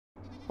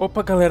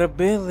Opa galera,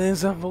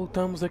 beleza?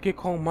 Voltamos aqui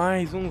com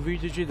mais um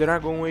vídeo de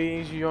Dragon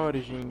Age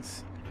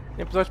Origins.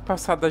 No episódio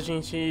passado a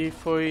gente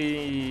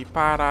foi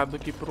parado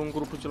aqui por um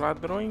grupo de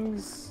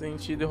ladrões. A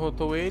gente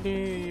derrotou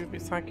ele e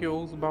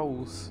saqueou os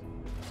baús.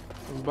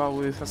 Os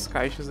baús, essas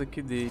caixas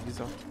aqui deles,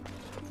 ó.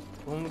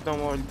 Vamos dar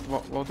uma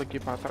volta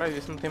aqui pra trás,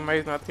 ver se não tem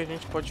mais nada que a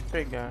gente pode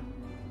pegar.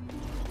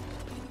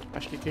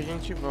 Acho que aqui a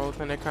gente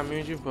volta, né?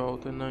 Caminho de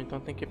volta. Não, então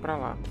tem que ir pra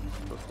lá,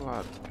 do outro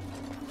lado.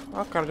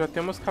 Ó, cara, já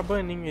tem umas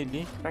cabaninhas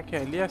ali. Será que é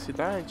ali a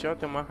cidade? Ó,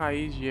 tem uma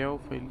raiz de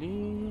elfo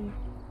ali.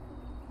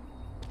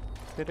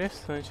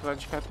 Interessante. Lá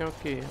de cá tem o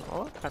quê?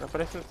 Ó, cara,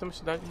 parece ser uma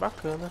cidade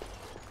bacana.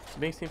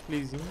 Bem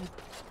simplesinho.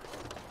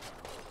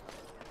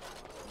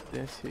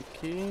 Desce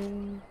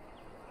aqui.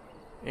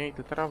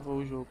 Eita, travou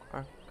o jogo.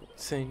 Ah,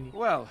 cutscene.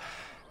 Well,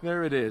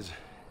 there it is.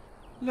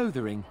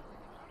 Lothering.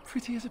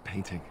 Pretty as a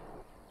painting.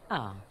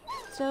 Ah,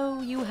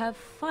 so you have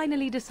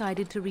finally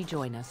decided to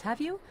rejoin us,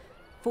 have you?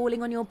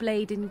 Falling on your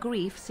blade in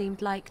grief seemed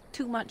like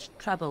too much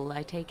trouble,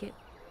 I take it.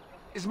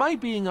 Is my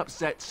being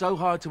upset so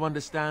hard to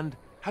understand?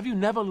 Have you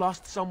never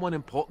lost someone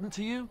important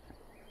to you?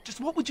 Just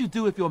what would you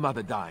do if your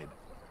mother died?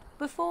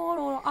 Before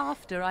or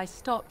after I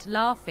stopped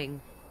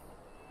laughing?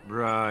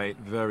 Right,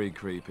 very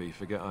creepy.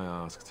 Forget I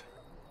asked.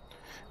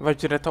 Vai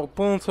direto ao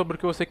ponto sobre o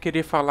que você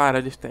queria falar,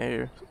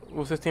 Alistair.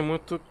 Vocês têm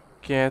muito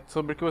quieto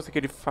sobre o que você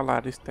queria falar,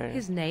 Alistair.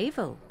 His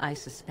navel, I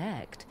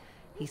suspect.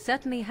 He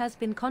certainly has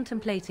been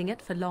contemplating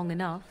it for long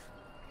enough.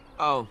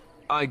 Oh,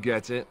 I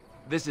get it.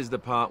 This is the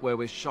part where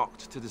we're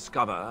shocked to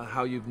discover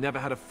how you've never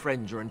had a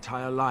friend your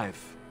entire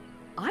life.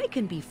 I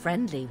can be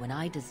friendly when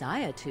I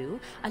desire to.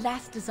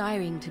 Alas,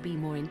 desiring to be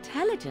more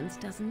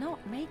intelligent does not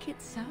make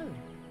it so.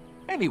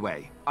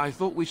 Anyway, I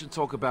thought we should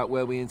talk about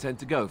where we intend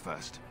to go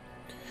first.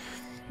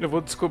 Eu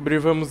vou descobrir,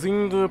 vamos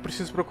indo. Eu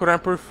preciso procurar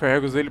por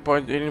Fergus. Ele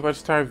não pode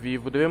estar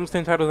vivo. Devemos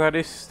tentar usar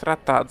esses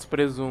tratados,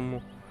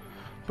 presumo.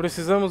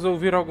 Precisamos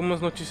ouvir algumas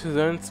notícias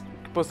antes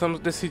que possamos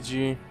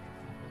decidir.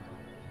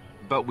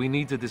 But we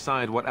need to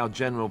decide what our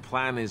general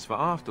plan is for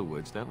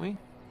afterwards, don't we?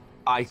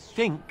 I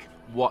think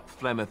what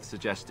Flemeth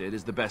suggested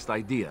is the best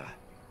idea.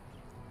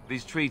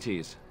 These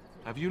treaties,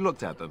 have you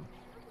looked at them?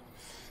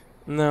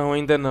 Não,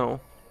 ainda não.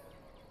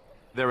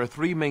 There are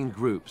three main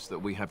groups that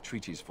we have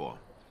treaties for.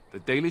 The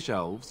Dalish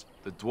Elves,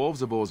 the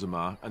Dwarves of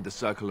Orzammar, and the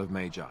Circle of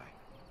Magi.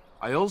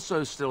 I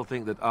also still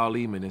think that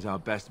Arleman is our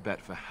best bet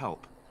for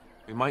help.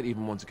 We might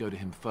even want to go to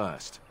him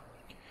first.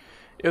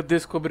 Eu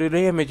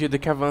descobrirei à medida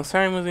que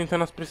avançarmos, então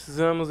nós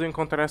precisamos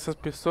encontrar essas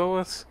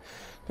pessoas.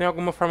 Tem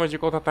alguma forma de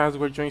contatar os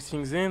Guardiões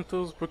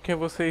Cinzentos? Por que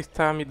você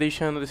está me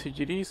deixando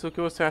decidir isso? O que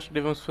você acha que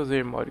devemos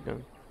fazer, Morrigan?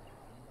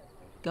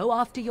 Go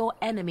after your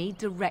enemy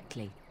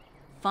directly.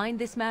 Find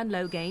this man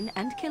Loghain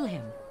and kill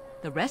him.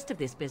 The rest of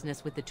this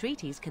business with the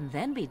treaties can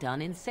then be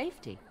done in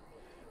safety.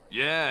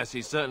 Yes,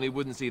 he certainly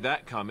wouldn't see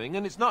that coming,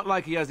 and it's not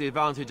like he has the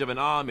advantage of an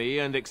army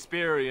and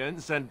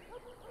experience and...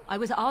 I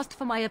was asked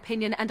for my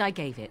opinion and I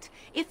gave it.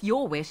 If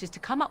your wish is to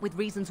come up with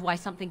reasons why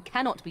something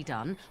cannot be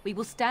done, we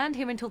will stand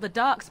here until the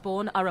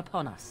Darkspawn are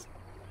upon us.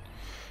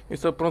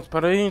 Estou pronto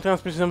para ir, então nós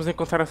precisamos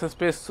encontrar essas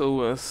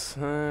pessoas.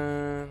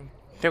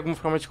 Tem alguma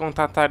forma de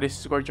contatar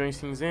esses Guardiões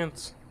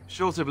Cinzentos?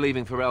 Short of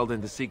leaving for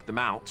Eldon to seek them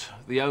out,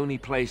 the only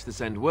place to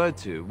send word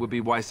to would be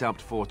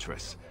Weishaupt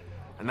Fortress.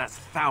 And that's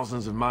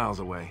thousands of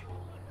miles away.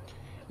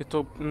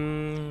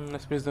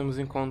 Nós precisamos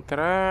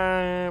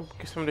encontrar...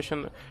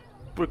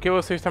 Por que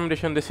você está me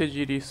deixando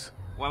decidir isso?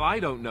 Well, I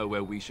don't know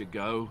where we should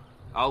go.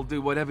 I'll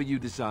do whatever you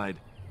decide.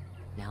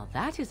 Now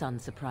that is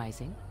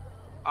unsurprising.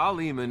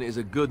 Arleman is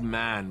a good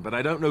man, but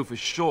I don't know for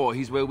sure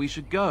he's where we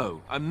should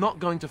go. I'm not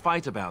going to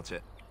fight about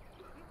it.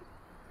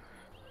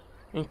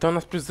 Então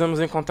nós precisamos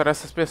encontrar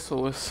essas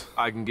pessoas.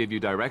 I can give you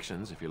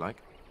directions, if you like.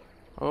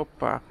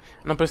 Opa,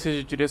 não precisa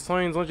de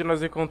direções. Onde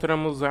nós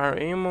encontramos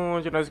Arleman,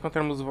 onde nós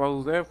encontramos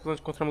os elfos,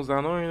 onde encontramos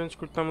anões, onde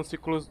encontramos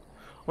ciclos...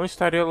 Onde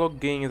estaria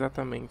Loghain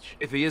exatamente?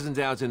 If he isn't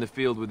out in the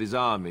field with his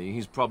army,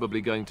 he's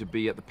probably going to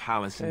be at the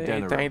palace in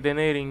Ele tá em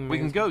Denerim We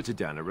can mesmo. go to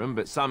Denerim,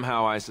 but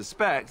somehow I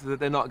suspect that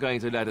they're not going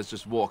to let us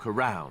just walk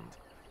around.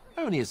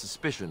 Only a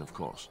suspicion, of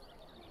course.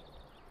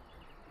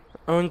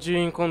 Onde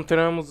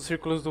encontramos os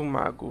círculos do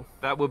mago?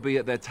 That would be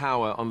at their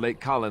tower on Lake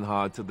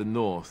Kallenhard to the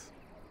north.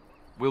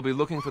 We'll be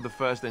looking for the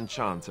first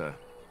enchanter,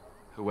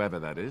 whoever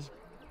that is.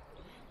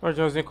 Onde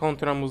nós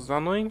encontramos os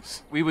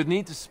anões? We would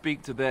need to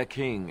speak to their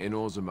king in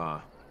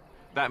Orzammar.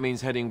 That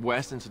means heading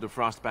west into the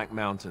Frostback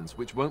Mountains,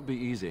 which won't be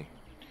easy.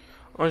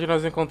 Onde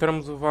nós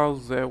encontramos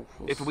os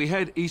elfos? If we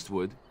head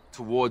eastward,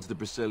 towards the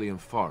Brazilian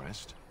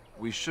forest,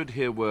 we should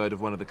hear word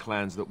of one of the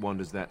clans that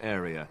wanders that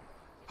area.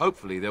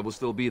 Hopefully they will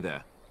still be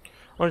there.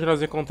 Onde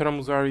nós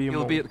encontramos Arleman?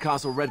 He'll be at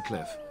Castle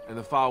Redcliffe, in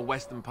the far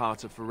western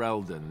part of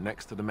Ferelden,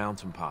 next to the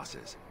mountain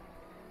passes.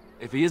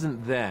 If he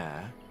isn't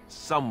there,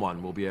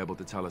 someone will be able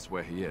to tell us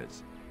where he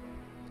is.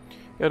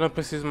 Eu não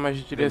preciso mais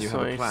de Then you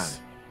have a plan.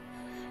 direções.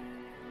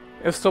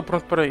 Eu estou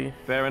pronto para ir.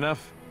 Fair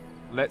enough.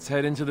 Let's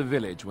head into the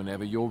village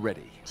whenever you're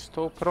ready.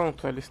 Estou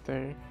pronto,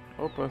 Alistair.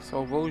 Opa,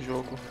 salvou o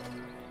jogo.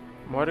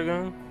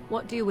 Morrigan.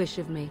 What do you wish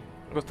of me?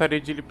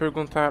 Gostaria de lhe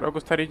perguntar, eu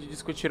gostaria de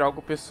discutir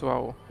algo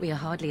pessoal. We are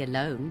hardly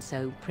alone,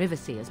 so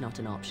privacy is not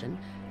an option.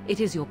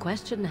 It is your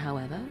question,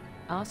 however.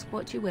 Ask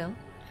what you will.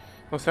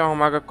 Você é uma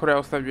maga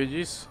cruel, sabia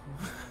disso?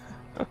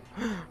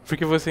 Por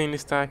que você ainda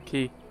está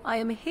aqui?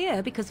 I am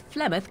here because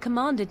Flemeth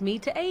commanded me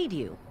to aid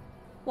you.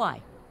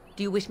 Why?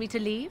 Do you wish me to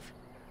leave?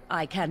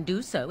 I can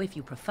do so if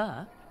you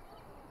prefer.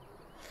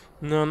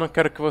 Não, não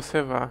quero que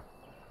você vá.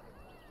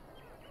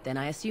 Then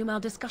I assume our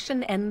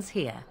discussion ends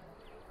here.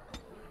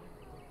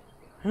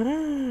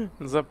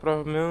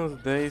 Desaprova menos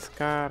 10,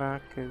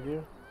 caraca,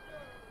 viu?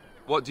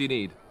 What do you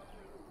need?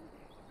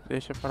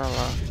 Deixa pra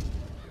lá.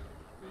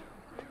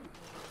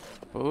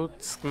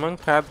 Putz, que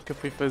mancado que eu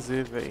fui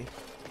fazer, velho.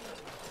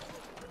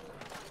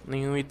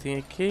 Nenhum item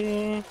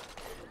aqui.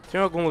 Tem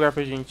algum lugar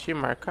pra gente ir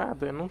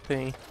marcado? Não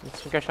tem. A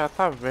gente tem que achar a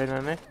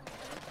taverna, né?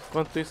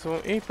 Enquanto isso...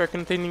 Ih, pior que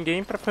não tem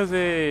ninguém pra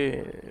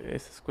fazer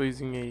essas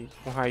coisinhas aí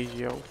com raiz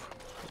de elfo.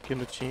 Aqui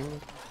no time.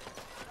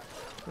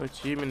 No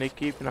time, na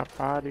equipe, na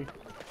party.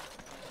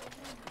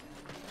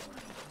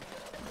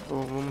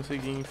 Bom, vamos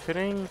seguir em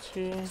frente.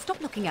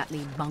 Stop looking at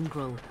me,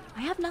 mongrel.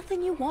 I have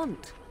nothing you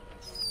want.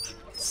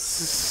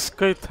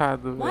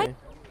 Coitado, velho.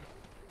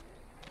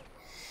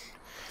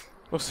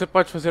 Você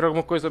pode fazer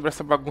alguma coisa sobre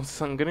essa bagunça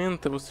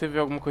sangrenta? Você vê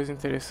alguma coisa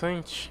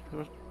interessante?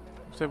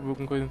 Você viu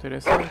alguma coisa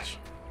interessante?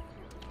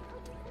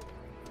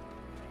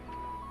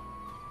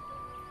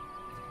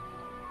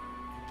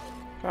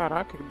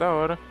 Caraca, que da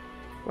hora.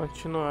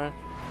 Continuar.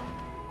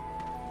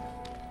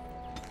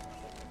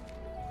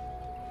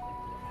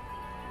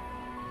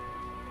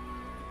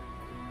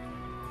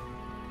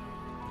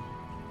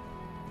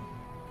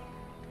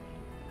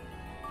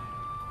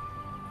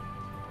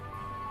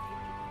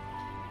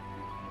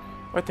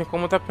 Vai ter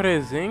como dar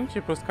presente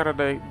pros caras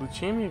do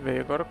time, velho?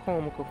 Agora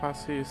como que eu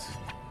faço isso?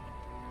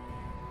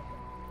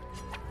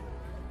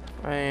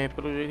 É,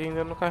 pelo jeito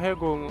ainda não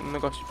carregou um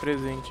negócio de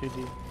presente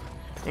ali.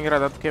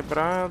 Engradado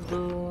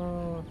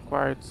quebrado.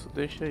 Quartzo,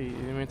 deixa aí.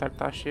 O inventário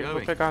tá cheio, não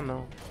vou pegar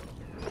não.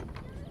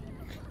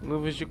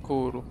 Luvas de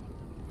couro.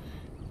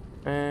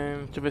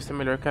 Deixa eu ver se é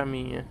melhor que a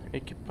minha.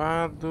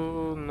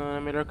 Equipado. Não é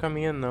melhor que a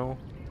minha não.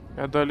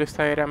 A do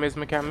Alistair é a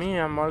mesma que a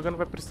minha. A Morgan não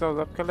vai precisar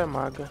usar porque ela é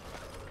maga.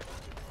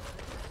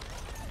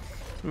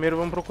 Primeiro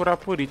vamos procurar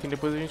por item,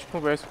 depois a gente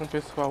conversa com o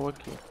pessoal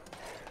aqui.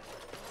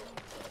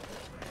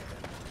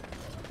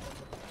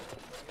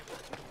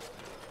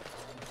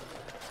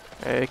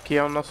 Que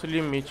é o nosso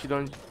limite de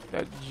onde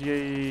a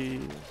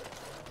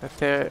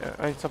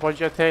gente só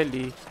pode ir até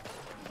ali.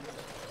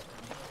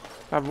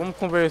 Tá, vamos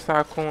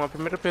conversar com a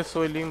primeira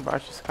pessoa ali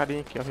embaixo, esse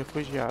carinha aqui, ó,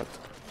 refugiado.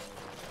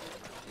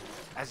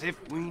 As if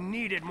we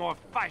needed more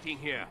fighting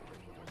here.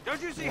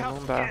 Don't you see how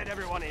scared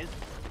everyone is?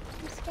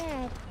 I'm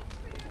scared.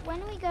 When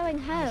are we going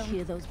home? I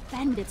hear those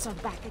bandits are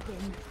back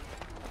again.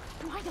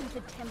 Why don't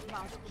the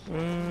Templars...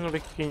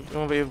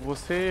 Vamos ver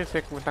você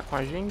quer conversar com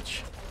a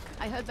gente?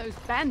 I heard those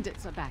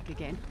bandits are back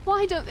again.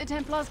 Why don't the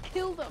Templars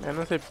kill them? Eu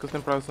não sei porque os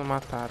Templars não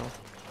mataram.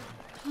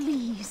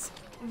 Please,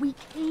 we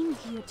came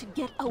here to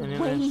get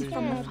away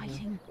from the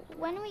fighting.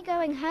 When are we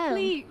going home?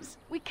 Please,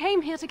 we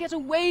came here to get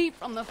away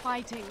from the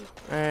fighting.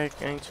 A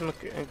gente não...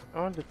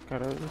 Olha,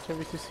 cara, eu não tinha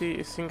visto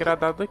esse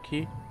engradado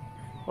aqui.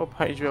 O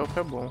pai de elfo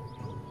é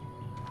bom.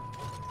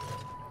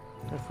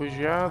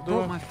 Refugiado.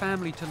 Brought my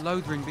family to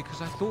Lothering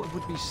because I thought it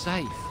would be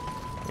safe.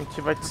 A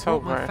gente vai te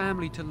Brought my salvar.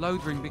 family to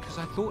Lothering because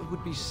I thought it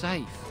would be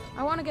safe.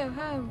 I want to go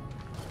home.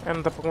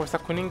 Não dá pra conversar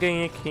com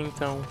ninguém aqui,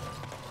 então.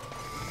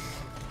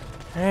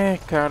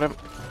 Cara,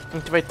 a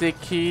gente vai ter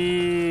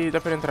que...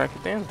 Dá pra entrar aqui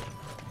dentro?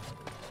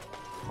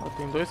 Ó,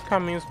 tem dois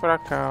caminhos pra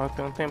cá, ó.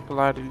 Tem um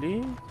templário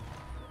ali.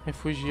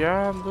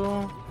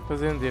 Refugiado.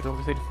 Fazendeiro,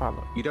 vamos ver se ele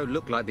fala. You don't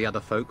look like the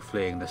other folk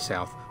fleeing the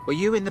south. Were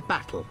you in the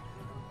battle?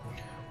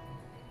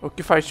 O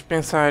que faz te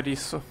pensar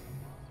isso?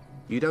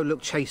 You don't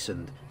look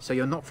chastened, so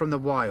you're not from the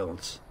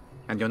wilds.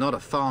 And you're not a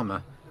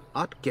farmer.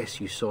 I'd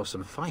guess you saw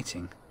some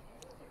fighting.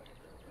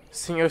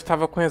 Sim, eu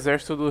estava com o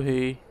exército do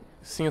rei.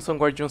 Sim, eu sou um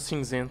guardião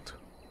cinzento.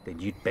 Then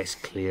you'd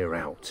best clear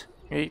out.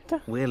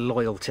 Eita. We're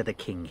loyal to the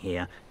king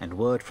here, and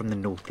word from the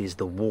north is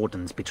the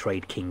wardens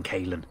betrayed King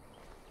Kaelan.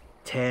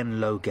 Teryn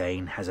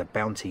Loghain has a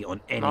bounty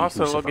on any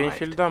Nossa, who Loghain, survived.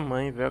 filho da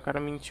mãe, velho. O cara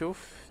mentiu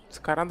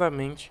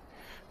descaradamente.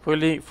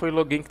 Foi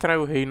Loghain que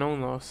traiu o rei, não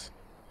nós.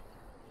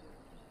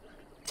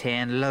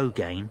 Teryn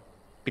Loghain?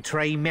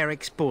 Betray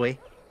Merrick's boy?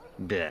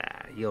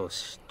 Bah, your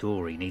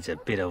story needs a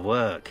bit of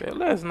work.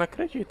 Beleza, não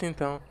acredito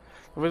então.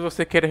 Talvez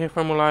você queira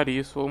reformular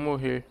isso ou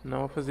morrer. Não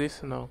vou fazer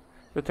isso não.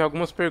 Eu tenho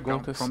algumas Don't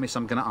perguntas. promise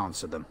I'm gonna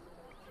answer them.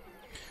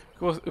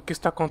 O que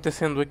está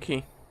acontecendo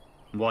aqui?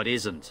 What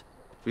isn't?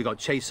 We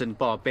got chastened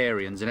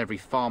barbarians in every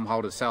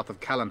farmholder south of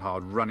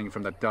Callanhard running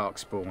from the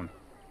Darkspawn.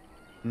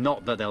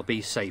 Not that they'll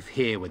be safe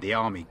here with the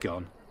army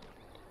gone.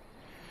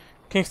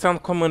 Quem está no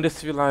comando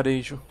desse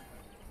vilarejo?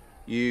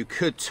 You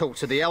could talk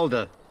to the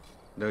Elder,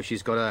 though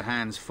she's got her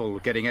hands full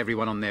getting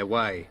everyone on their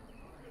way.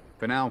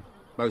 For now,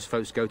 most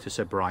folks go to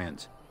Sir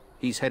Bryant.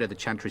 He's head of the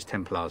Chantry's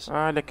Templars.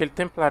 Ah, ele é aquele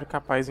templário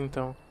capaz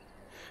então.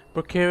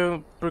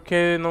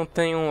 Porque não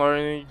tem um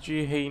Lord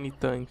de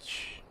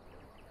reinitante?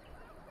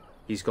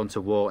 He's gone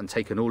to war and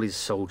taken all his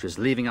soldiers,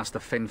 leaving us to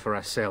fend for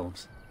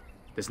ourselves.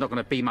 There's not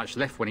going to be much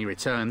left when he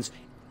returns,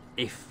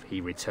 if he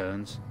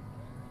returns.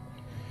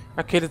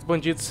 Aqueles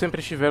bandidos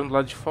sempre estiveram do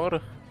lado de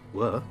fora?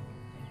 Were?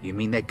 You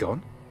mean they're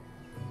gone?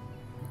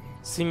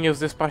 Sim, eu os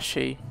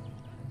despachei.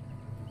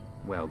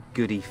 Well,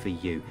 goody for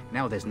you.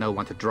 Now there's no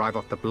one to drive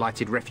off the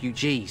blighted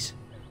refugees.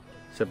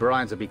 Sir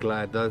Brian'll be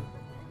glad, though.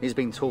 He's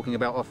been talking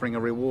about offering a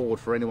reward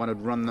for anyone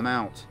who'd run them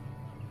out.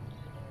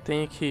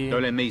 Tem que...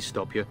 Don't let me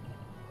stop you.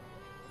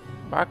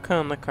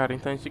 Bacana, cara.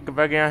 Então a gente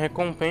vai ganhar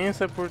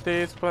recompensa por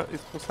ter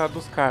expulsado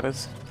os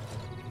caras.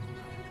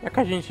 É que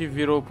a gente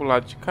virou pro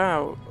lado de cá,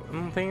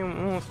 não tem...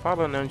 Não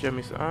fala, né, onde é a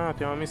missão. Ah,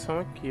 tem uma missão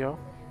aqui, ó.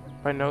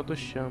 Painel do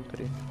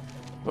chantre.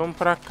 Vamos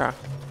pra cá.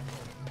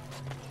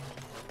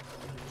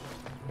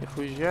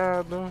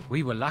 Refugiado.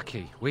 We were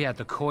lucky. We had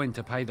the coin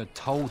to pay the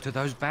toll to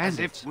those bandits.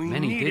 As if we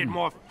Many needed didn't.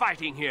 more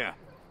fighting here.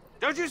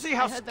 Don't you see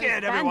how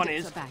scared everyone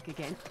is? Back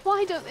again.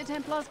 Why don't the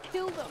Templars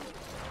kill them?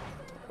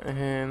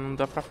 É, não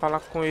dá pra falar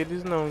com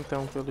eles não,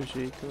 então, pelo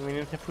jeito.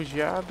 Menina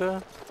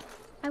refugiada.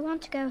 I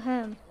want to go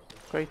home.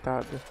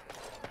 Coitada.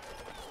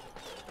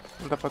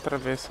 Não dá pra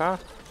atravessar?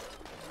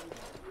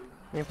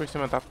 Nem por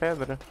cima da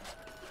pedra?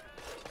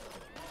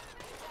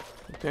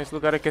 Então esse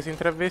lugar aqui é sem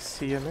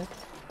travessia, né?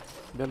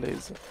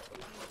 Beleza.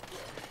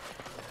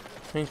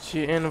 A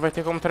gente não vai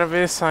ter como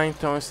atravessar,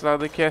 então. Esse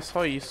lado aqui é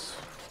só isso.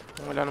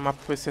 Vamos olhar no mapa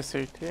pra ver se é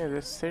certeza.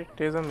 É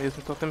certeza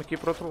mesmo. Então temos que ir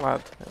pro outro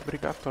lado. É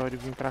obrigatório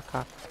vir pra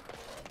cá.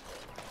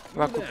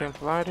 Lá com o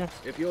Templário.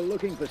 If you're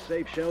looking for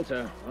safe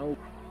shelter, well,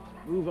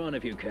 move on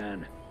if you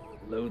can.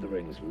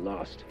 Lothering's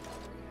lost.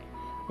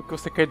 O que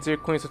você quer dizer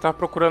com isso? Eu tava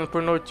procurando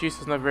por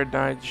notícias, na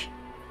verdade.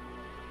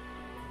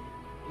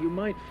 You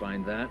might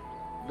find that,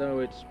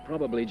 though it's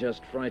probably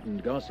just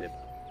frightened gossip.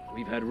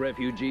 We've had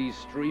refugees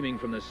streaming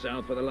from the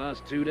south for the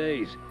last 2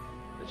 days.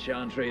 The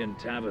Chantry and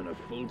Tavern are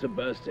full to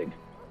bursting.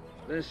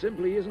 There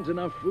simply isn't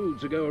enough food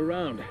to go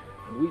around,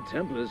 and we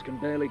Templars can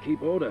barely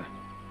keep order.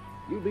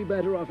 You'd be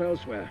better off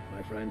elsewhere,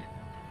 my friend.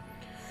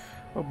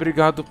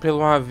 Obrigado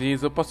pelo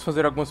aviso. Eu posso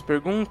fazer algumas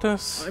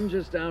perguntas? I'm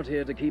just out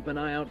here to keep an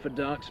eye out for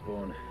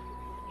Darkspawn.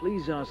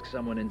 Please ask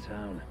someone in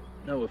town.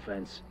 No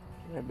offense.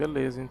 É,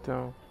 beleza,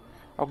 então.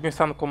 Alguém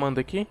está no comando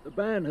aqui? The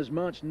band has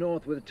marched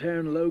north with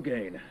Teryn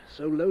Loghain,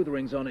 so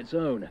Lothering's on its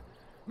own.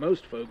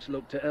 Most folks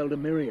look to Elder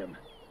Miriam.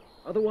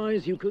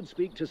 Otherwise, you could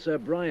speak to Sir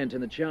Bryant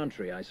in the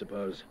Chantry, I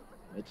suppose.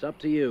 It's up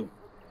to you.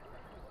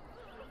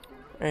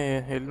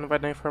 É, ele não vai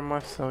dar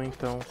informação,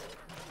 então.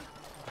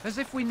 As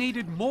if we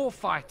needed more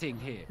fighting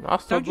here.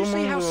 Nossa, Don't todo you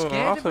see how mundo...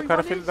 scared Nossa, o cara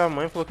everyone filho is? da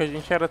mãe falou que a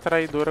gente era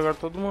traidor. Agora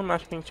todo mundo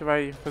acha que a gente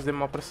vai fazer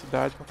mal pra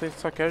cidade. Porque a gente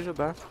só quer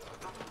ajudar.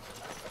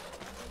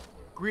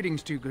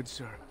 Greetings to you, good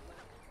sir.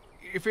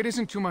 If it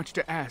isn't too much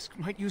to ask,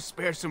 might you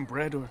spare some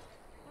bread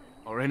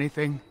or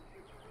anything?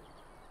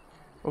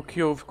 O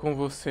que houve com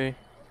você?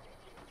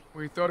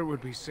 We thought it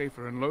would be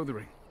safer in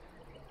Lothering,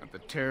 that the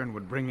Teryn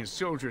would bring his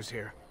soldiers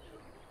here.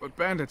 But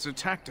bandits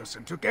attacked us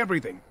and took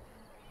everything.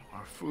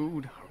 Our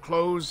food, our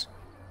clothes,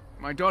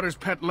 my daughter's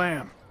pet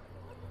lamb.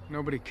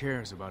 Nobody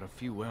cares about a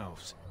few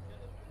elves.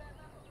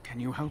 Can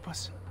you help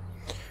us?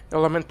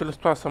 Eu lamento pela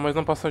situação, mas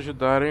não posso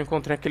ajudar. Eu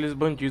encontrei aqueles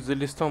bandidos,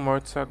 eles estão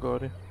mortos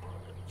agora.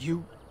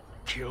 You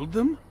killed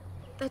them?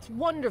 That's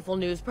wonderful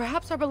news.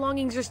 Perhaps our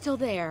belongings are still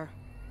there.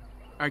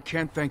 I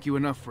can't thank you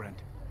enough, friend.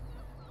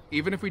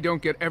 Even if we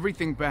don't get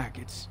everything back,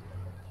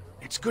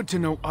 it's good to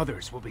know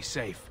others will be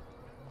safe.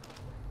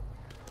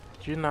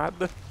 De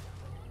nada.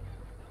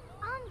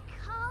 I'm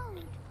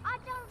cold. I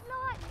don't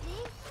like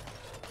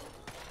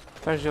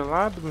this. Tá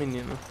gelado,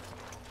 menino?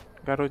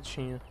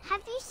 Garotinho.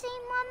 Have you seen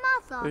my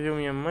Você mother? viu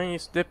minha mãe?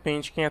 Isso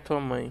depende quem é tua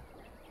mãe.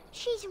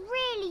 She's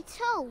really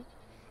tall,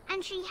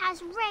 and she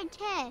has red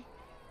hair.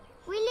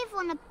 We live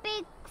on a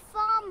big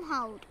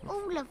farmhold,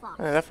 all of us.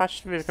 É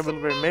fácil de ver, cabelo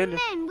Some vermelho.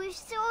 men with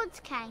swords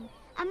came,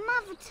 and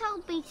Mother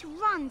told me to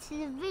run to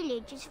the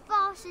village as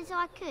fast as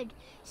I could,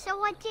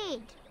 so I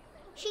did.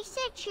 She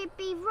said she'd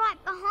be right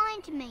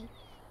behind me,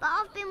 but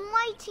I've been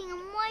waiting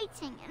and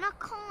waiting, and I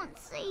can't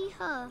see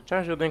her. Te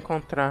ajuda a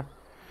encontrar.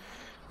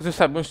 Você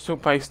sabe onde seu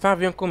pai está?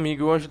 Venha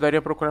comigo, eu ajudaria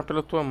a procurar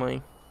pela tua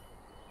mãe.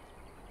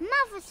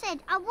 Mother said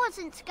I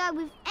wasn't to go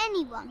with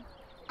anyone.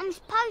 I'm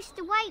supposed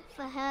to wait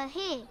for her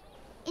here,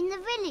 in the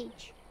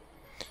village.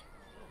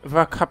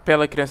 Vá à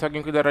capela, criança.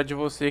 Alguém cuidará de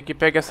você. Que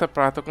pegue essa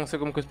prata. Consiga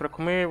alguma coisa pra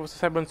comer. Você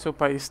sabe onde seu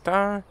pai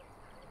está?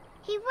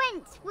 He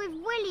went with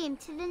William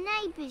to the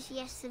neighbours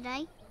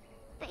yesterday,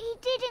 but he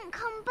didn't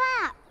come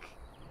back.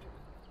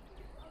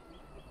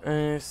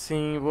 É,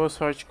 sim, boa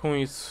sorte com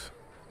isso.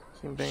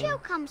 Sim, bem. She'll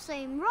come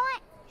soon,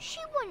 right? She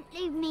wouldn't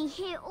leave me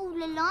here all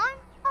alone.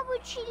 Why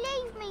would she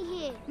leave me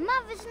here?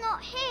 Mother's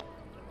not here.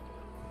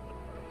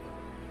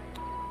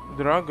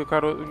 Droga,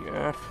 cara.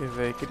 Aff,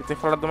 velho. Queria ter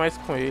falado mais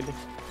com ele.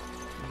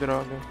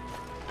 Droga.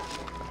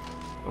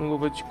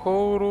 Luva de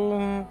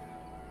couro.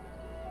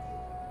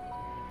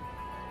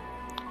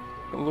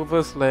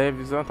 Luvas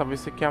leves. Ah, talvez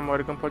isso aqui a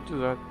Morrigan pode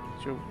usar.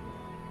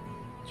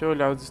 Deixa eu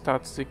olhar os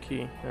status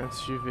aqui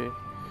antes de ver.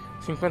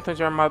 50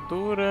 de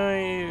armadura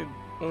e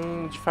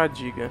 1 de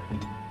fadiga.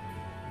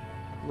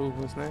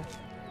 Luvas, né?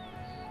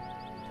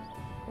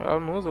 Ela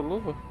não usa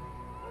luva?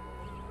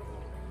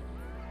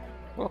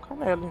 Vou colocar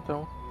nela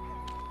então.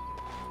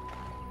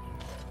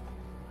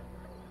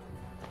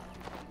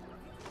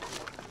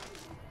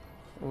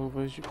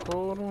 Luvas de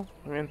couro,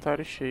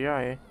 inventário cheio,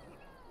 ah é.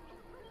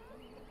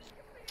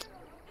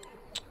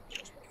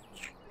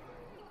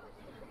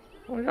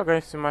 Vamos jogar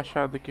esse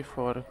machado aqui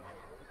fora.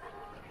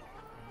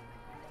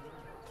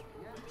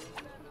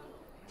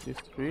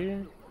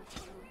 Destruir.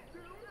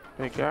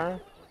 Pegar.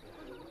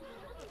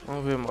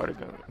 Vamos ver,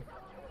 Morgan.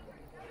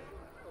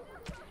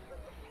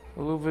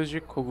 Luvas de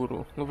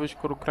couro. Luvas de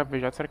couro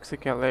cravejado. Será que isso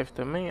aqui é leve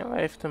também? É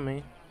leve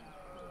também.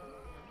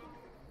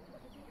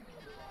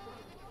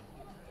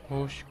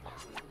 Rústico.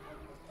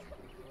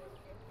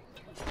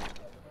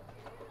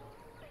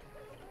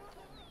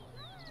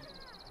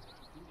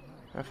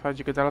 A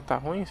fadiga dela tá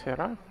ruim,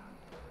 será?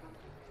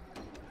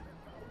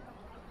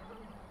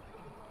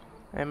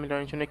 É melhor a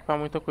gente não equipar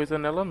muita coisa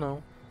nela,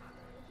 não.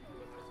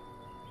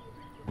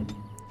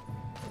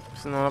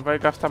 Senão ela vai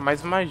gastar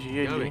mais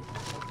magia ali.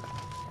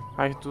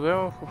 As do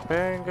elfo,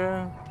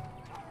 pega...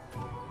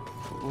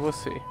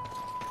 Você.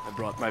 I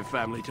brought my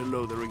family to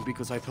Lothering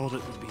because I thought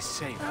it would be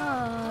safe.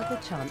 Ah,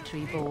 the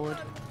Chantry board.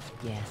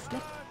 Yes.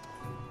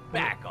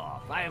 Back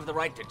off. I have the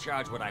right to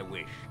charge what I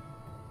wish.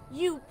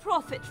 You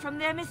profit from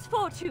their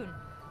misfortune.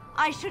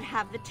 I should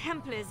have the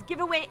Templars give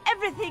away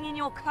everything in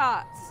your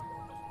carts.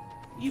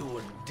 You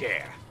wouldn't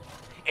dare.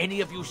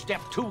 Any of you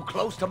step too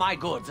close to my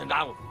goods and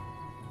I'll...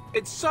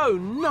 It's so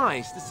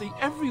nice to see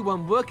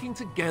everyone working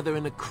together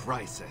in a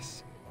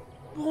crisis.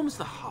 Warms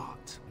the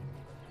heart.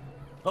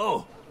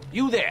 Oh,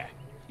 you there.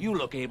 You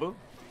look able.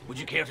 Would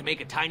you care to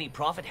make a tiny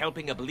profit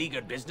helping a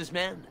beleaguered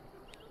businessman?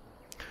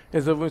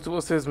 Resolvam isso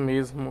vocês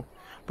mesmos.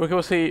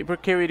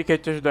 Porque eu iria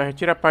te ajudar.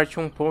 Retira a parte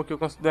um pouco que eu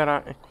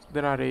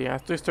considerarei. A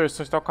tua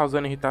extorsão está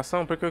causando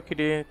irritação porque eu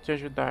queria te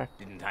ajudar.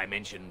 Didn't I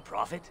mention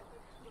profit?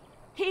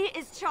 He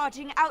is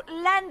charging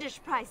outlandish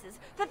prices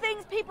for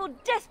things people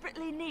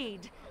desperately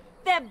need.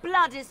 Their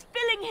blood is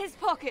filling his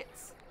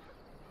pockets.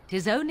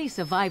 'Tis only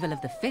survival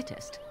of the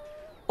fittest.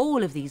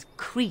 All of these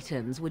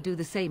cretins would do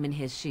the same in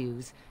his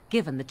shoes,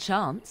 given the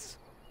chance.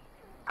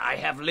 I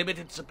have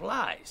limited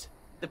supplies.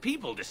 The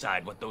people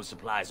decide what those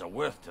supplies are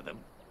worth to them.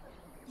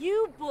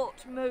 You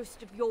bought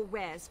most of your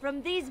wares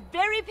from these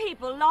very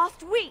people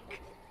last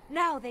week.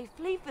 Now they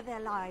flee for their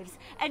lives,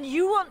 and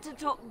you want to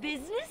talk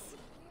business?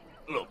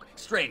 Look,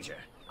 stranger,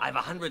 I've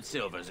 100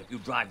 silvers if you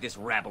drive this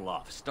rabble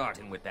off,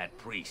 starting with that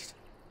priest.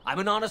 I'm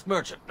an honest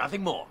merchant,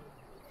 nothing more.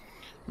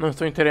 Não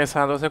estou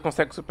interessado. Você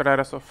consegue superar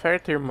essa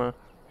oferta, irmã?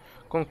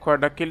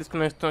 Concordo. Aqueles que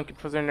não estão aqui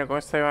para fazer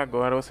negócio saiu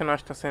agora. Você não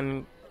acha que está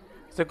sendo...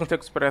 Você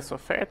consegue superar essa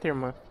oferta,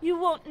 irmã?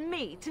 You want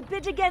me to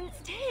bid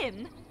against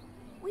him?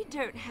 We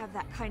don't have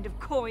that kind of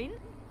coin.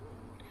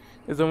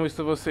 Resumo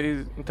isso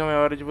vocês. Então é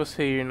hora de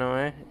você ir, não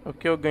é? O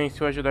que eu ganho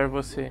se eu ajudar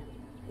você?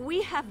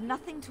 We have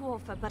nothing to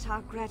offer but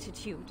our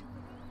gratitude.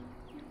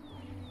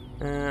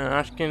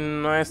 Acho que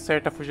não é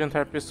certo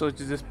afugentar pessoas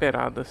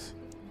desesperadas.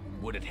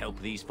 Would it help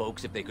these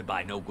folks if they could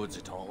buy no goods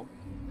at all?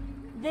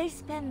 They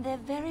spend their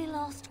very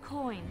last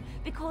coin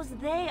because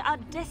they are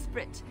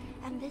desperate,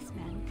 and this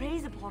man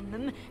preys upon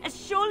them as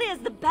surely as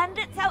the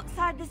bandits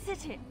outside the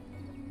city.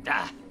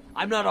 Ah,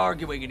 I'm not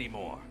arguing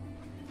anymore.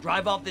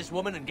 Drive off this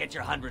woman and get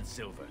your 100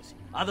 silvers.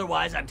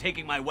 Otherwise, I'm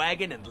taking my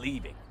wagon and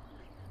leaving.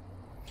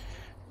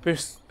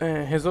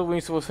 Resolva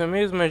isso você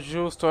mesmo. É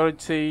justo, hora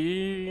de você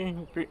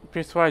ir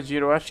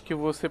persuadir. Eu acho que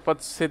você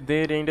pode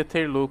ceder e ainda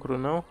ter lucro,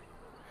 não?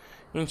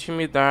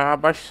 Intimidar.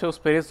 Abaixe seus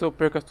preços ou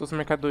perca as suas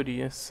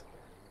mercadorias.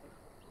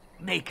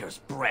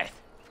 Maker's breath.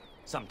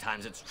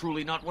 Sometimes it's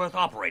truly not worth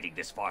operating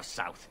this far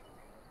south.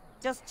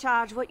 Just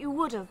charge what you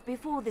would have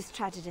before this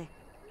tragedy.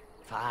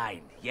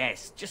 Fine,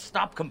 yes. Just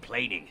stop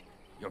complaining.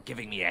 You're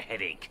giving me a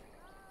headache.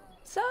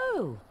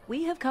 So,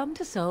 we have come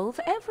to solve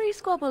every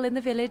squabble in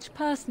the village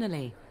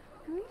personally.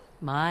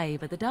 My,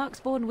 but the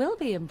Darkspawn will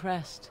be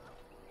impressed.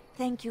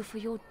 Thank you for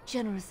your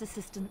generous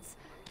assistance.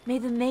 May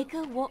the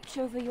Maker watch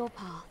over your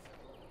path.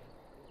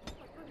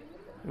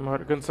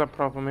 Morgan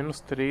desaprova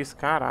 -3,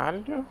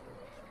 caralho.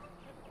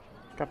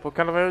 Daqui a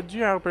pouco ela vai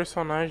odiar o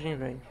personagem,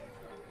 velho.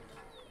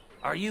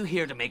 Are you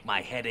here to make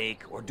my head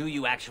ache, or do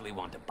you actually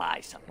want to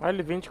buy something? Olha,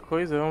 ele vende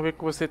coisa, vamos ver o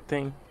que você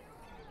tem.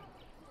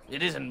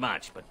 It isn't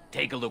much, but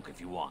take a look if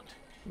you want.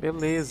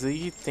 Beleza,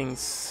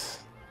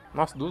 itens.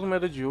 Nossa, 2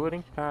 moedas de ouro,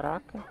 hein?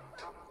 Caraca.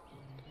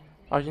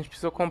 Ó, a gente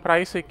precisa comprar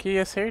isso aqui,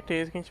 é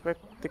certeza que a gente vai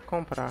ter que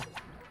comprar.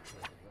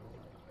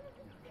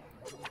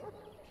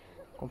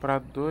 Comprar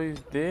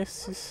 2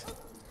 desses.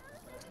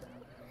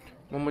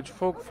 Bomba de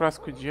fogo,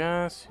 frasco de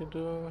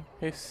ácido.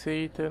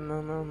 Receita,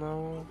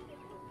 não.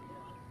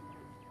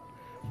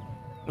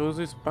 Eu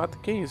uso espada,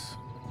 que isso?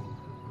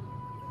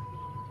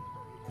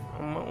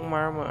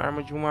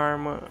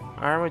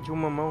 Arma de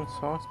uma mão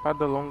só.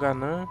 Espada longa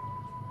anã.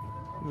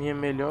 Minha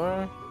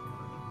melhor.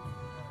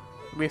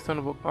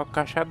 Pensando, ó,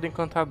 cachado do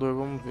encantador,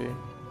 vamos ver.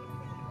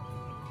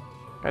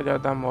 Cadê a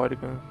da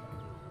Morgan?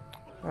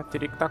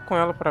 Teria que estar com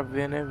ela pra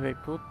ver, né, velho?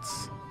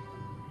 Putz.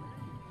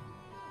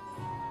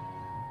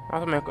 Ah,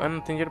 também, eu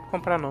não tenho dinheiro pra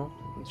comprar não.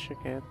 Deixa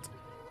quieto.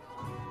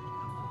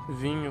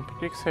 Vinho, por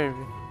que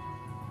serve?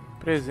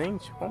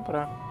 Presente?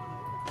 Comprar.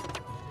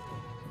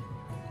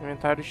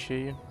 Inventário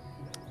cheio.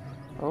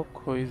 Ó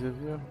coisa,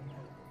 viu?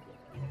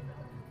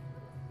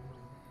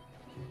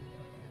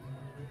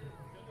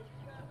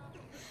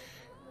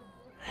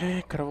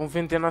 É, cara, vamos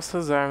vender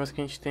nossas armas que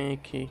a gente tem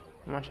aqui.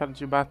 Machado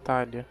de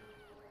batalha.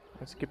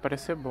 Esse aqui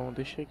parece ser bom,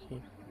 deixa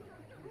aqui.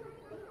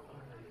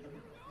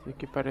 Esse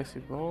aqui parece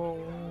bom.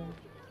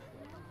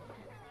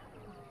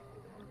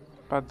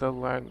 Espada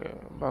larga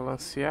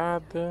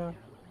balanceada.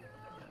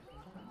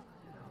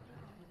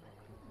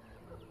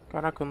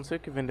 Caraca, eu não sei o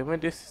que vender. Vou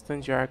vender esse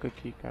stand de arco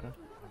aqui, cara.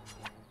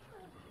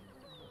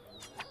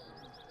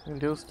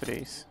 Vendeu os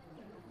 3.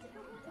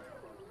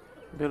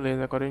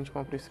 Beleza, agora a gente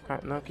compra esse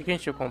cara. Não, o que a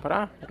gente ia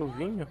comprar? Era o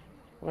vinho?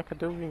 Ué,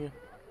 cadê o vinho?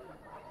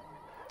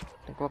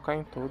 Tem que colocar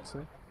em todos,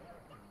 né?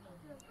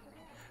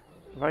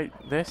 Vai,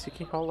 desce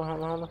aqui, rola,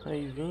 rola, rola.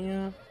 Aí,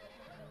 vinho.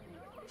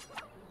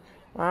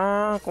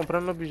 Ah,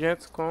 comprando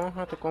objetos com...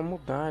 Ah, tem como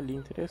mudar ali,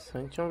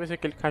 interessante. Vamos ver se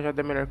aquele cajado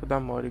é melhor que o da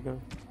Morrigan.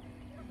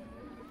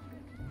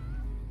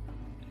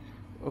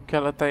 O que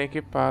ela tá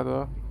equipada,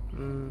 ó.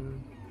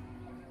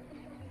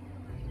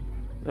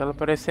 Ela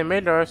parece ser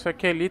melhor, só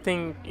que ali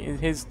tem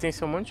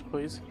resistência a um monte de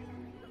coisa.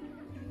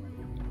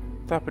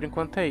 Tá, por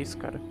enquanto é isso,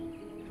 cara.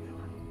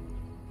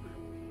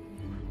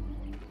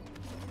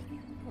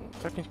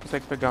 Será que a gente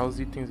consegue pegar os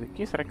itens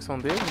aqui? Será que são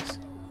deles?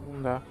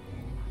 Não dá.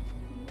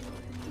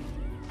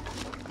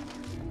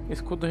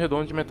 Escudo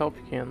redondo de metal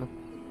pequeno.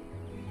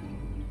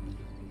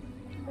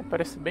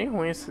 Parece bem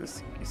ruim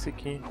esse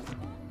aqui.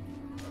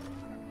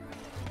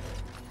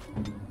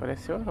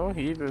 Parece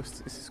horrível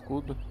esse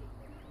escudo.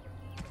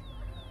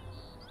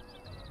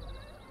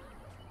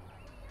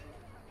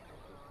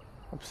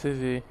 Pra você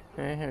ver.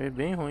 É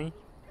bem ruim.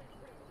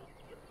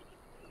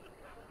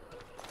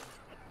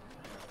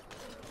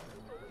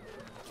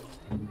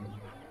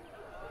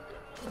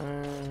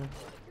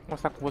 Vou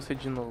mostrar com você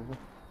de novo.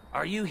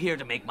 Are you here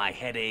to make my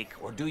head ache,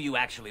 or do you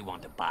actually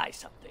want to buy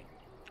something?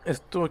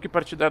 Estou aqui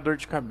para te dar dor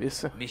de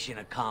cabeça. Mission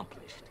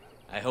accomplished.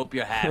 I hope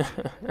you're happy.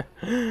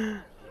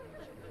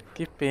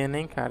 Que pena,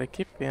 hein, cara,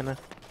 que pena.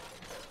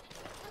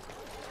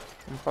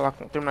 Vamos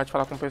terminar de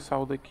falar com o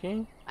pessoal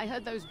daqui. I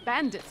heard those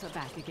bandits are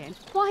back again.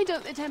 Why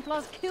don't the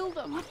Templars kill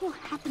them? What will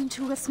happen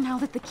to us now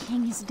that the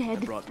king is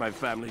dead? I brought my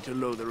family to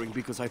Lothering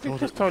because I Por thought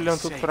que it você tá olhando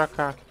was tudo safe. pra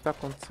cá? O que tá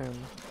acontecendo?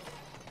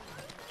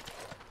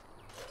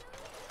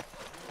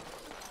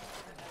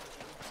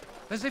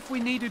 As if we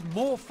needed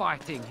more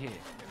fighting here.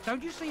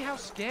 Don't you see how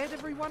scared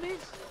everyone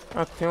is?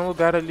 Ah, tem um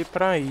lugar ali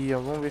pra ir,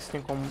 ó. Vamos ver se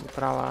tem como ir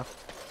pra lá.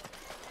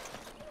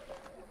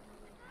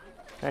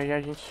 Aí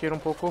a gente tira um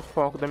pouco o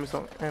foco da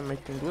missão. É, mas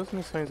tem 2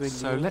 missões ali.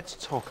 So let's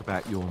talk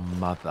about your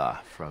mother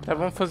from... Tá,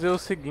 vamos fazer o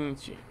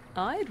seguinte.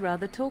 I'd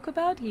rather talk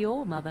about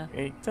your mother.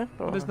 Eita,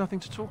 porra. There's nothing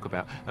to talk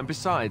about. And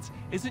besides,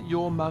 isn't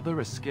your mother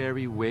a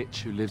scary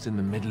witch who lives in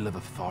the middle of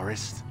a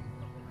forest?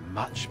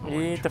 Much more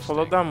Eita,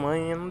 falou da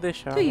mãe e não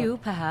deixava. To you,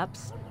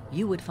 perhaps,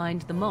 you would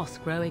find the moss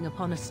growing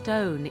upon a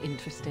stone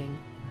interesting.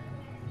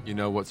 You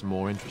know what's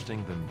more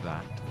interesting than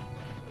that?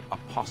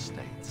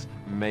 Apostates,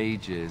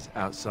 mages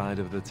outside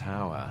of the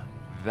tower.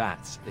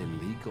 That's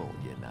illegal,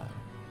 you know.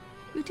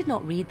 You did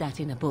not read that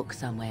in a book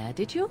somewhere,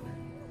 did you?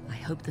 I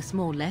hope the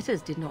small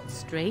letters did not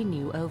strain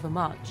you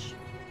overmuch.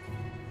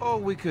 Or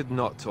we could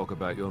not talk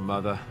about your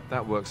mother.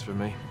 That works for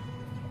me.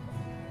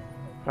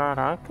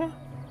 Caraca.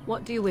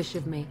 What do you wish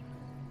of me?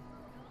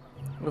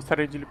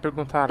 Gostaria de lhe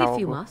perguntar If algo.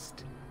 you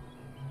must.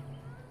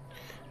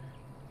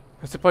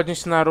 Você pode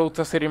ensinar outros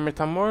a serem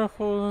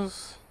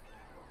metamorfos?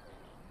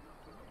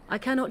 I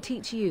cannot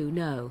teach you,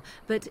 no.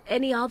 But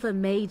any other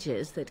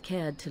mages that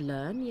cared to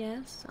learn,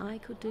 yes, I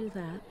could do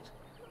that.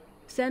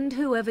 Send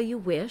whoever you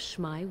wish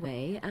my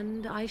way,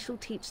 and I shall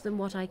teach them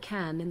what I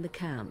can in the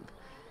camp,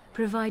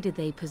 provided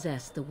they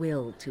possess the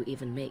will to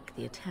even make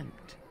the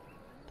attempt.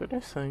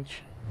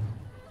 Interessante.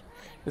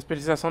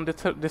 Especialização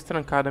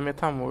destrancada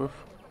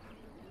metamorfo.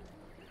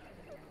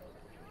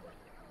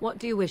 What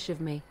do you wish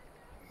of me?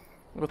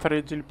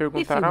 Gostaria de lhe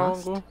perguntar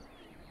algo.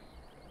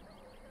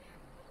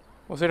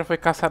 Você já foi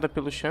caçada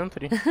pelo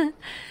Chantry?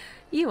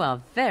 You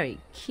are very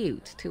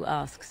cute to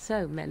ask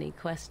so many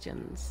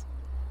questions.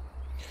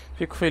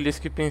 Fico feliz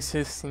que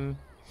pensei assim.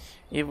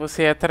 E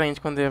você é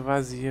atraente quando é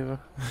evasiva.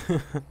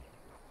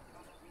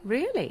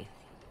 Really?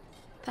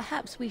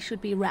 Perhaps we should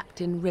be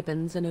wrapped in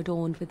ribbons and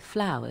adorned with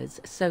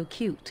flowers. So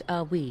cute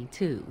are we,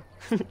 too.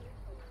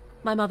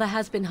 My mother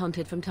has been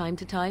hunted from time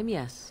to time,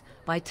 yes,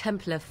 by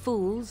Templar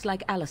fools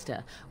like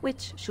Alistair,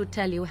 which should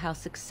tell you how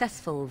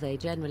successful they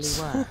generally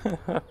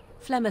were.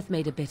 Flemeth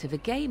made a bit of a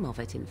game of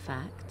it, in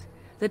fact.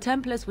 The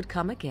Templars would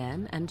come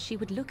again, and she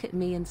would look at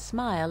me and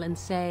smile and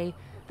say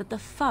that the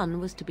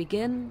fun was to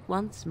begin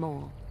once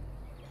more.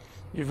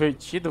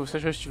 Divertido? Você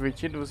achou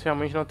divertido? Você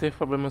realmente não teve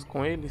problemas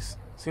com eles?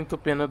 Sinto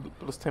pena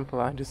pelos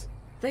Templários.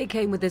 They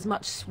came with as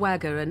much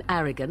swagger and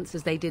arrogance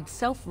as they did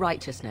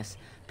self-righteousness.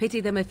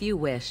 Pity them if you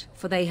wish,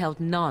 for they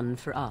held none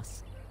for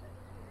us.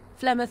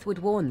 Flemeth would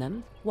warn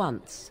them,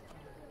 once.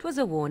 'Twas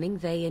a warning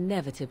they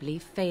inevitably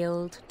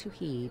failed to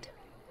heed.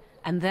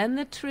 And then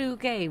the true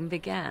game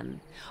began.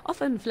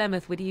 Often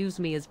Flemeth would use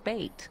me as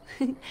bait.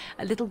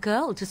 A little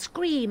girl to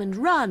scream and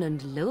run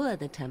and lure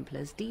the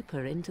Templars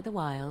deeper into the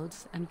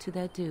wilds and to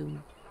their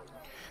doom.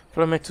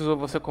 Flemeth usou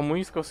você como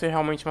isca? Você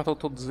realmente matou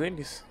todos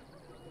eles?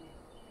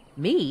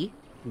 Me?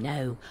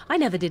 No, I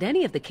never did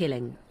any of the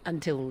killing,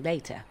 until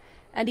later.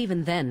 And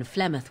even then,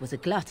 Flemeth was a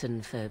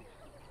glutton for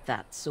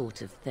that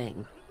sort of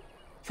thing.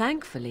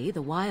 Thankfully,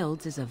 the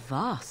wilds is a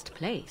vast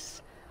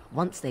place.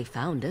 Once they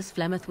found us,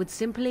 Flemeth would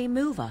simply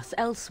move us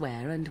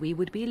elsewhere, and we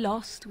would be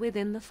lost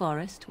within the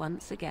forest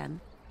once again.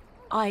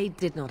 I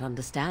did not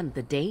understand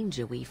the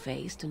danger we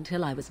faced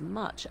until I was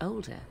much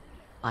older.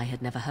 I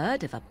had never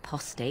heard of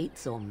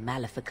apostates or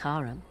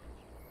maleficarum.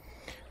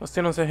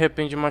 Você não se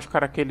arrepende de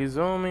machucar aqueles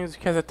homens? O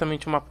que é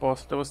exatamente uma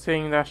aposta? Você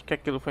ainda acha que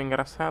aquilo foi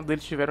engraçado?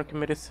 Eles tiveram o que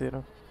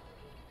mereceram.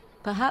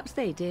 Perhaps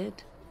they did.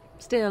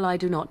 Still, I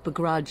do not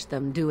begrudge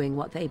them doing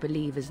what they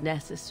believe is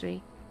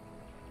necessary.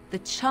 The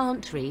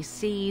Chantry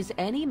sees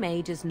any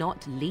mages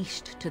not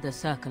leashed to the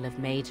Circle of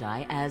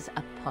Magi as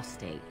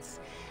apostates.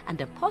 And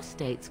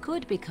apostates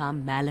could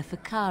become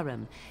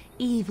maleficarum,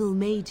 evil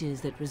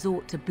mages that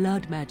resort to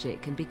blood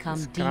magic and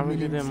become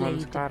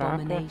demon-enslaved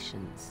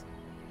abominations.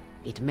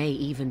 It may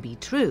even be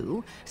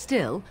true.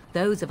 Still,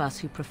 those of us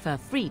who prefer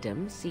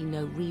freedom see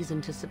no reason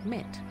to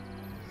submit.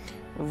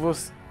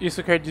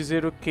 Isso quer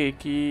dizer o quê?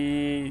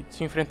 Que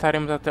te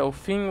enfrentaremos até o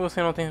fim ou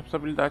você não tem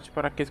responsabilidade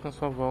para aqueles com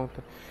sua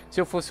volta? Se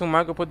eu fosse um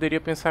mago, eu poderia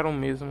pensar o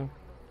mesmo.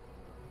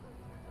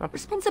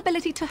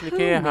 Responsibility to whom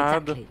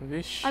exactly?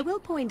 I will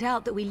point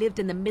out that we lived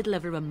in the middle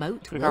of a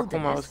remote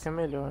wilderness.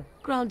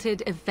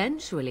 Granted,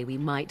 eventually we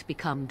might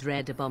become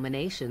dread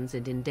abominations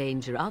and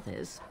endanger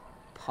others.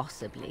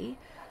 Possibly.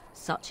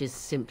 Such is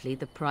simply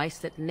the price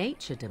that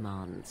nature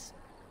demands.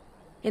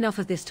 Enough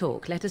of this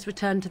talk. Let us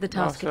return to the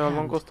task at hand. Nossa,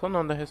 ela não gostou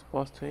não da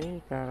resposta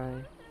aí,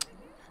 caralho.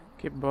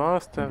 Que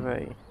bosta,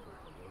 véi.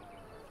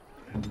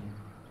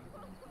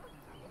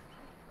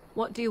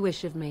 What do you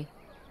wish of me?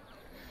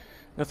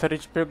 Gostaria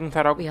de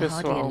perguntar algo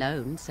pessoal. We are hardly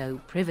alone,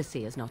 so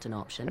privacy is not an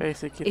option.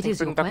 Esse aqui tem que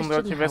perguntar quando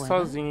ela estiver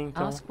sozinha,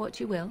 então. Ask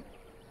what you will.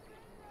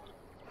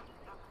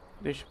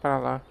 Deixa pra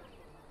lá.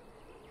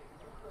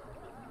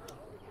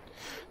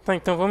 Tá,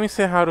 então vamos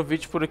encerrar o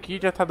vídeo por aqui.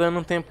 Já tá dando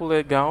um tempo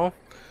legal.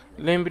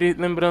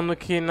 Lembrando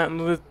que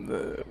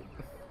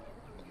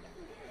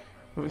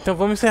então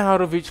vamos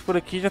encerrar o vídeo por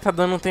aqui, já tá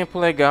dando um tempo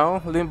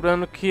legal.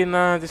 Lembrando que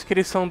na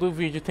descrição do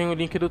vídeo tem o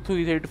link do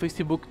Twitter, do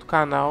Facebook do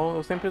canal.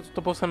 Eu sempre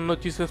estou postando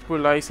notícias por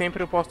lá e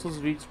sempre eu posto os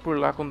vídeos por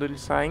lá quando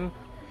eles saem.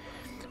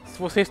 Se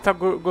você está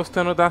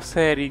gostando da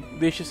série,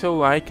 deixe seu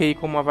like aí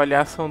como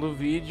avaliação do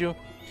vídeo.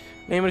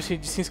 Lembre-se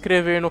de se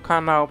inscrever no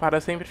canal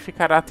para sempre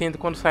ficar atento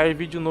quando sair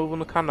vídeo novo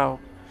no canal.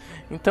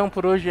 Então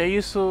por hoje é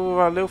isso,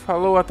 valeu,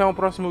 falou, até o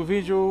próximo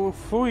vídeo,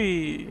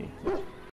 fui!